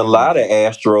 seeing a they lot of wasn't.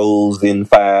 Astros in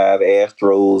 5,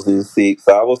 Astros in 6.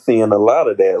 I was seeing a lot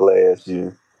of that last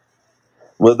year.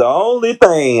 But the only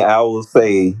thing I will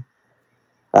say,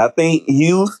 I think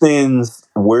Houston's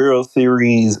World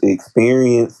Series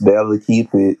experience, that'll keep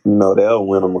it, they'll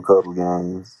win them a couple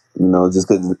games. Just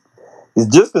because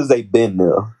it's just because they've been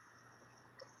there.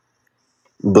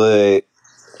 But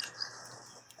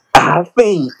I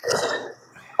think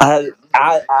I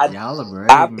I I Y'all are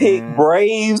I brave, picked man.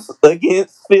 Braves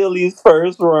against Phillies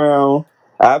first round.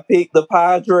 I picked the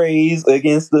Padres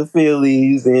against the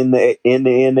Phillies in the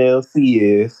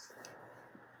NLCS.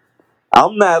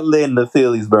 I'm not letting the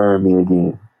Phillies burn me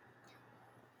again.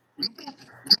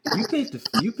 You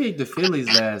picked the Phillies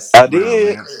last I round,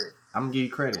 did. Lance. I'm gonna give you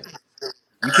credit.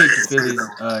 You picked the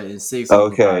Phillies in 6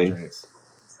 over Okay. Padres.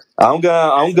 I'm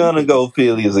So you gonna picked the go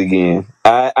Phillies again.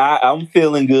 I'm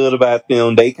feeling good about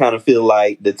them. They kind of feel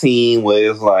like the team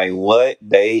where it's like what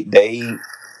they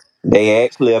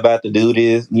actually about to do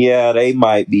this. Yeah, they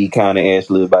might be kind of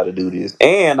actually about to do this.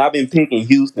 And I've been picking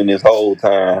Houston this whole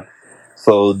time,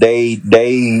 so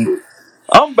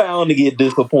I'm bound to get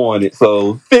disappointed.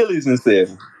 So Phillies in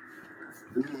 7.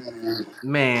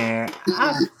 man.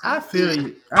 I feel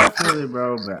you. I feel it,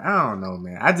 bro. But I don't know,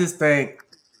 man. I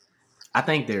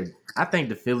think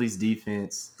the Phillies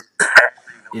defense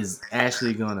is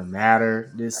actually gonna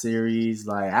matter this series.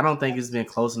 Like I don't think it's been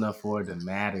close enough for it to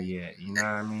matter yet. You know what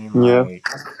I mean? Yeah, Like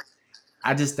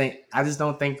I just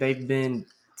don't think they've been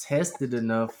tested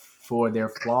enough for their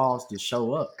flaws to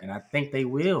show up, and I think they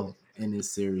will in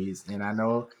this series. And I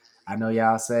know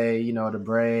y'all say the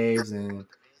Braves and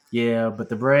yeah, but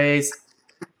the Braves.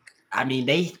 I mean,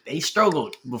 they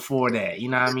struggled before that. You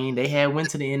know what I mean? They had went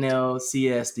to the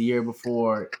NLCS the year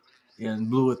before and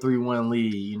blew a 3-1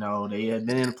 lead. They had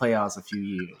been in the playoffs a few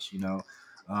years.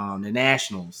 the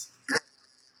Nationals.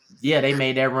 Yeah, they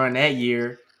made that run that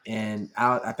year, and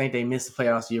I think they missed the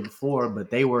playoffs the year before,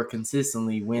 but they were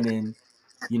consistently winning,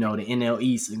 the NL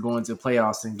East and going to the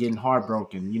playoffs and getting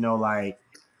heartbroken. Like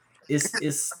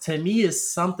it's to me,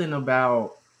 it's something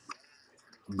about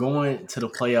going to the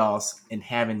playoffs and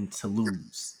having to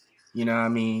lose. You know what I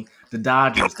mean? The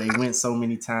Dodgers, they went so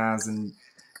many times and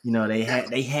they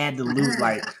had to lose.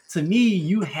 Like to me,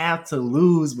 you have to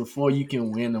lose before you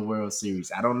can win the World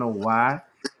Series. I don't know why,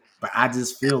 but I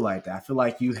just feel like that. I feel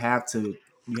like you have to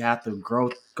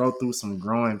go through some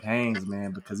growing pains,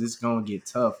 man, because it's gonna get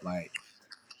tough. Like,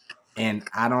 and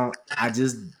I don't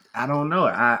know.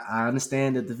 I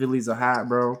understand that the Phillies are hot,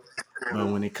 bro, but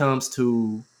when it comes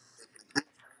to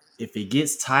if it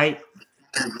gets tight,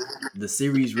 the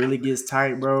series really gets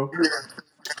tight, bro.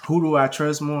 Who do I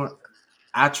trust more?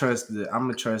 I'm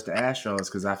gonna trust the Astros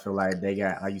because I feel like they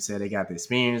got, like you said, they got the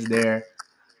experience there,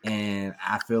 and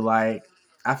I feel like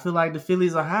the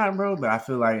Phillies are hot, bro. But I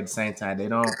feel like at the same time they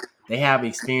don't. They have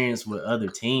experience with other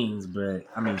teams, but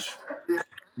I mean,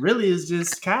 really, it's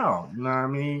just Cal. You know what I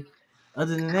mean?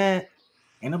 Other than that,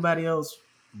 ain't nobody else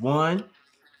won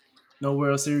no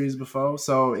World Series before,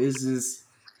 so it's just.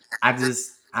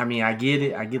 I mean, I get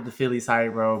it. I get the Phillies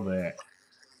hype, bro, but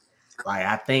like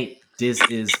I think this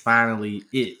is finally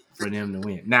it for them to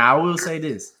win. Now I will say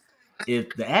this: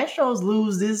 if the Astros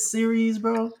lose this series,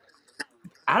 bro,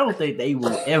 I don't think they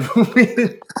will ever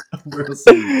win a World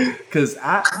Series. Cause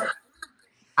I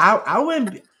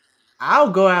wouldn't. I'll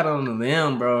go out on a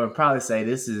limb, bro, and probably say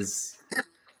this to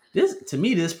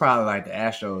me. This is probably like the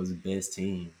Astros' best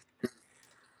team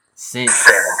since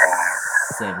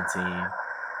 17.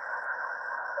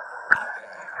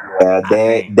 Yeah, I that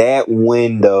think. that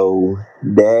window,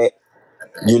 that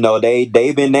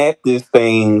they've been at this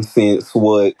thing since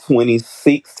what,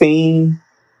 2016?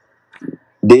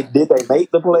 Did they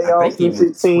make the I playoffs think in even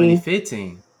 16?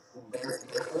 2015.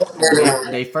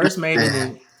 They first made it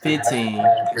in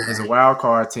 15 as a wild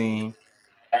card team.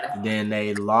 Then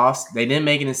they lost. They didn't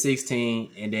make it in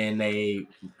 16, and then they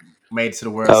made it to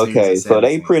the World Series in Okay, so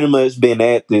they 17. pretty much been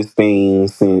at this thing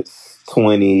since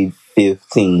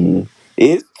 2015.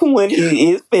 It's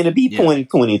gonna be Yeah,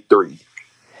 2023.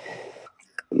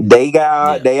 They got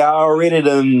yeah, they already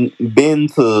done been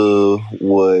to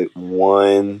what,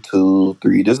 1, 2,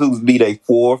 3. This will be their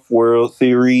fourth World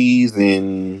Series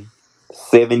in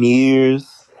 7 years.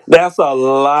 That's a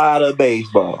lot of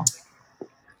baseball.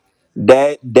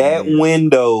 that That is.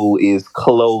 window is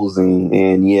closing,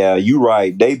 and yeah, you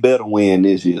right. They better win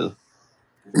this year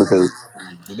because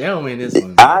If they don't win this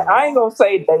one, bro. I ain't gonna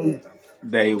say they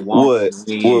They won't what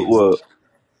win. what.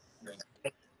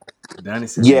 Donnie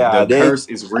said they Yeah, The won't win. curse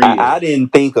is real. I didn't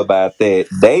think about that.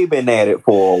 They've been at it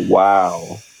for a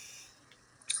while.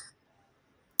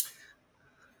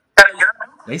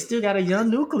 They still got a young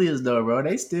nucleus though, bro.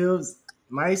 They still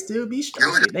might still be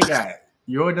straight. They got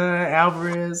Jordan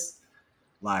Alvarez,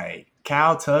 like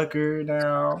Kyle Tucker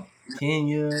now,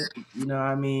 Kenya. You know what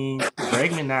I mean?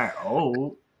 Bregman not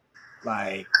old.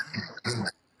 Like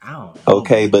I don't know,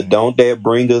 Okay, but man. don't that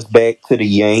bring us back to the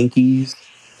Yankees?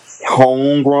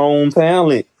 Homegrown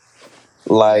talent.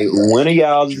 Like, when are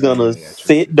y'all just gonna Yeah,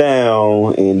 true, sit true, true.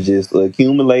 down and just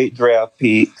accumulate draft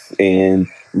picks and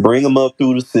bring them up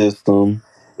through the system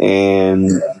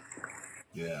and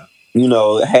Yeah.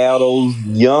 have those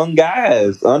young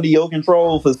guys under your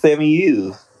control for 7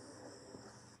 years?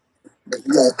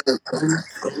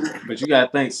 But you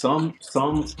gotta think some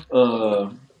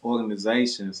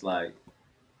organizations, like,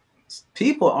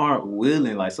 people aren't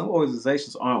willing, like some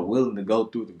organizations aren't willing to go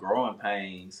through the growing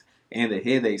pains and the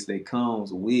headaches that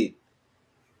comes with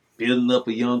building up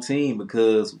a young team,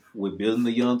 because with building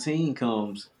a young team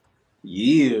comes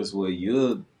years where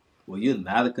you're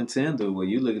not a contender, where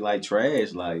you're looking like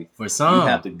trash. Like, For you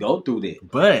have some, to go through that.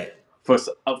 but For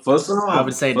I would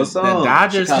some, say the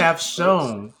Dodgers Chicago. have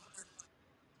shown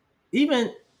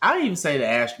even I even say the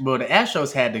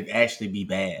Astros had to actually be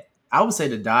bad. I would say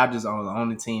the Dodgers are the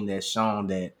only team that's shown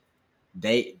that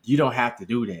you don't have to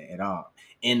do that at all.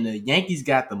 And the Yankees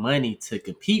got the money to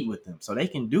compete with them, so they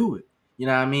can do it. You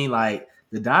know what I mean? Like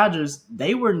the Dodgers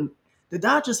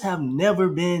have never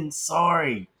been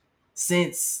sorry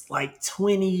since like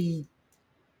 2012,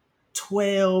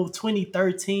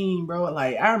 2013, bro.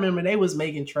 Like I remember they was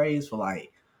making trades for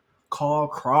like Carl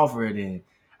Crawford, and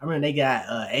I remember they got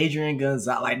Adrian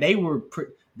Gonzalez. Like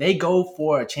they go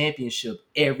for a championship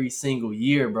every single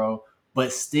year, bro.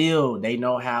 But still, they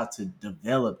know how to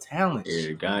develop talent.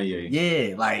 Yeah, Gagne.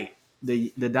 Yeah, like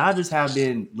the Dodgers have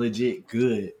been legit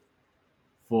good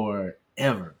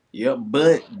forever. Yep,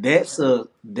 but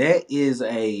that is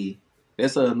a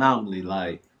That's an anomaly.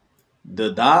 Like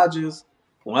the Dodgers,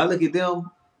 when I look at them,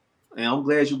 and I'm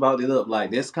glad you brought it up.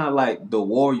 Like that's kind of like the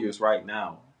Warriors right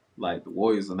now. Like the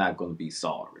Warriors are not going to be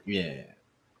sorry. Yeah.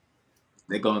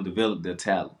 They're going to develop their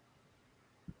talent.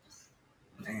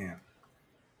 Damn.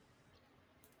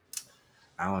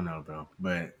 I don't know, bro.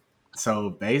 But so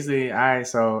basically, all right.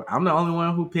 So I'm the only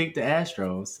one who picked the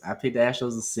Astros. I picked the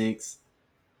Astros in 6.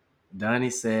 Donnie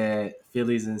said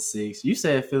Phillies in 6. You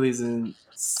said Phillies in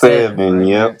 7, 7, right,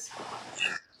 yep. Lance?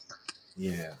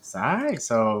 Yeah. So all right.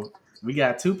 So we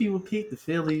got 2 people pick the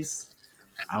Phillies.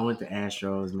 I went to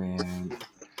Astros, man.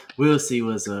 We'll see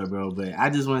what's up, bro. But I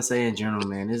just want to say in general,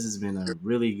 man, this has been a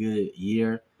really good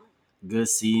year, good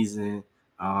season.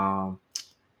 Um,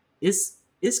 it's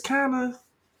kind of,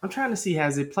 I'm trying to see,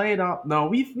 has it played off? No,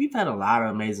 we've had a lot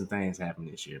of amazing things happen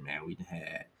this year, man. We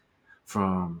had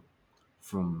from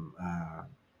from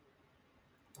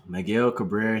Miguel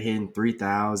Cabrera hitting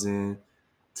 3,000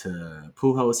 to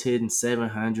Pujols hitting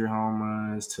 700 home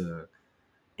runs to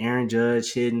Aaron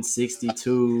Judge hitting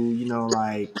 62. You know,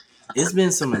 like it's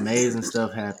been some amazing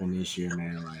stuff happening this year,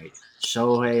 man. Like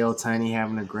Shohei Ohtani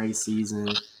having a great season.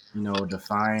 You know,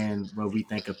 defying what we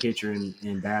think a pitcher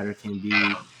and batter can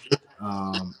be.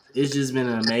 It's just been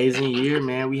an amazing year,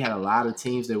 man. We had a lot of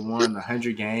teams that won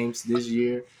 100 games this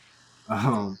year.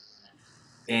 Um,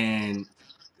 and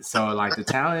so like the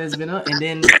talent has been up, and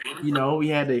then we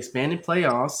had the expanded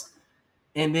playoffs,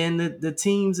 and then the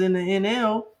teams in the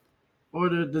NL or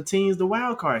the teams, the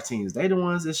wild card teams, they the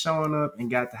ones that's showing up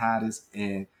and got the hottest.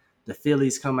 And the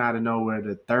Phillies come out of nowhere,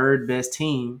 the third best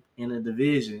team in the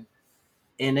division,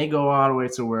 and they go all the way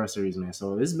to the World Series, man.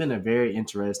 So it's been a very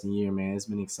interesting year, man. It's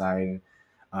been exciting.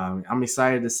 I'm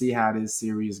excited to see how this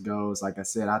series goes. Like I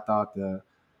said, I thought the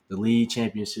league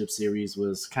championship series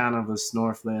was kind of a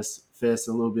fest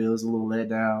a little bit. It was a little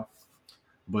letdown,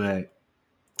 but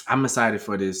I'm excited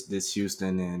for this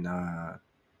Houston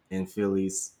and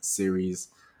Phillies series.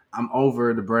 I'm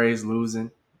over the Braves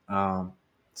losing, um,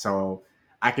 so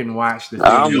I can watch the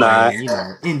I'm Phillies not.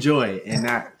 and enjoy it, and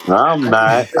not I'm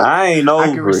I can not. I ain't I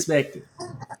can over it. respect it.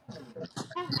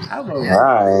 I'm over it.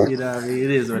 Alright. You know what I mean?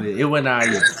 It is what it is. It wasn't our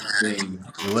year. See,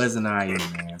 It wasn't our year,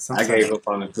 man. I gave Sometimes, up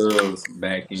on the Cubs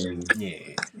back in yeah,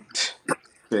 yeah.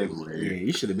 February,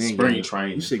 You should have been spring gave. You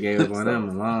training. should have gave up on them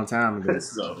so, a long time ago.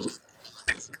 so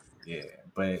Yeah,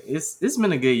 but it's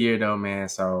been a good year though, man.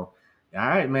 So, all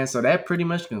right, man. So that pretty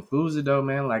much concludes it though,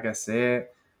 man. Like I said,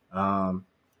 um,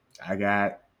 I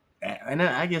got, and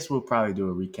I guess we'll probably do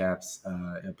a recaps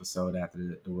episode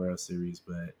after the World Series.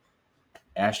 But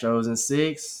Astros in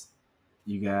 6,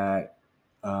 you got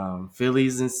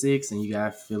Phillies in 6, and you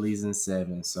got Phillies in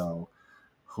 7. So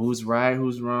who's right,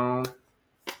 who's wrong?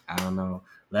 I don't know.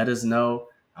 Let us know.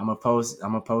 I'm gonna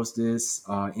post this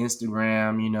on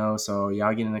Instagram, so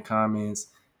y'all get in the comments,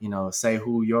 say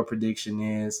who your prediction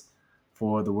is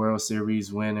for the World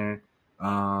Series winner.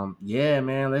 Yeah,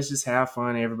 man, let's just have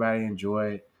fun. Everybody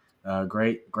enjoy it.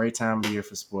 Great time of the year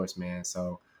for sports, man.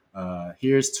 So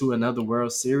here's to another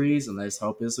World Series, and let's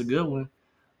hope it's a good one.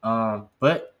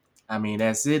 But I mean,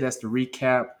 that's it. That's the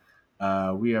recap.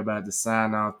 We are about to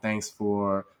sign off. Thanks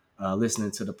for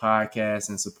listening to the podcast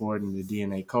and supporting the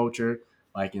DNA Culture.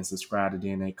 Like and subscribe to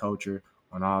DNA Culture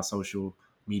on all social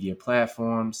media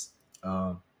platforms.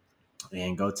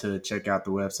 And go to check out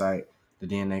the website,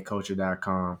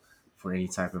 theDNAculture.com, for any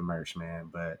type of merch, man.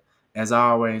 But as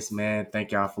always, man,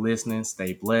 thank y'all for listening.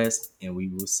 Stay blessed, and we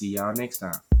will see y'all next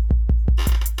time.